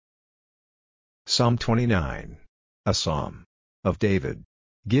Psalm 29. A Psalm of David.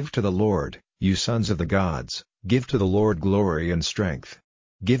 Give to the Lord, you sons of the gods, give to the Lord glory and strength.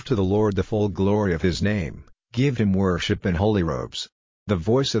 Give to the Lord the full glory of his name, give him worship in holy robes. The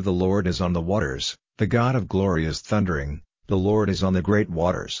voice of the Lord is on the waters, the God of glory is thundering, the Lord is on the great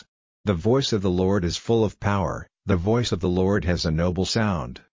waters. The voice of the Lord is full of power, the voice of the Lord has a noble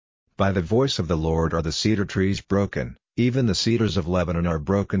sound. By the voice of the Lord are the cedar trees broken, even the cedars of Lebanon are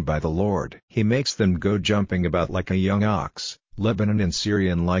broken by the Lord. He makes them go jumping about like a young ox, Lebanon and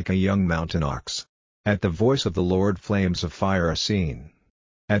Syrian like a young mountain ox. At the voice of the Lord flames of fire are seen.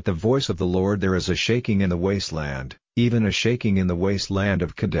 At the voice of the Lord there is a shaking in the wasteland, even a shaking in the wasteland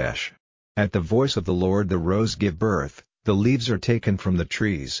of Kadesh. At the voice of the Lord the roes give birth, the leaves are taken from the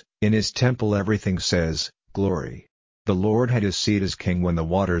trees, in his temple everything says, Glory. The Lord had his seat as king when the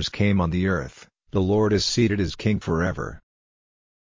waters came on the earth, the Lord is seated as king forever.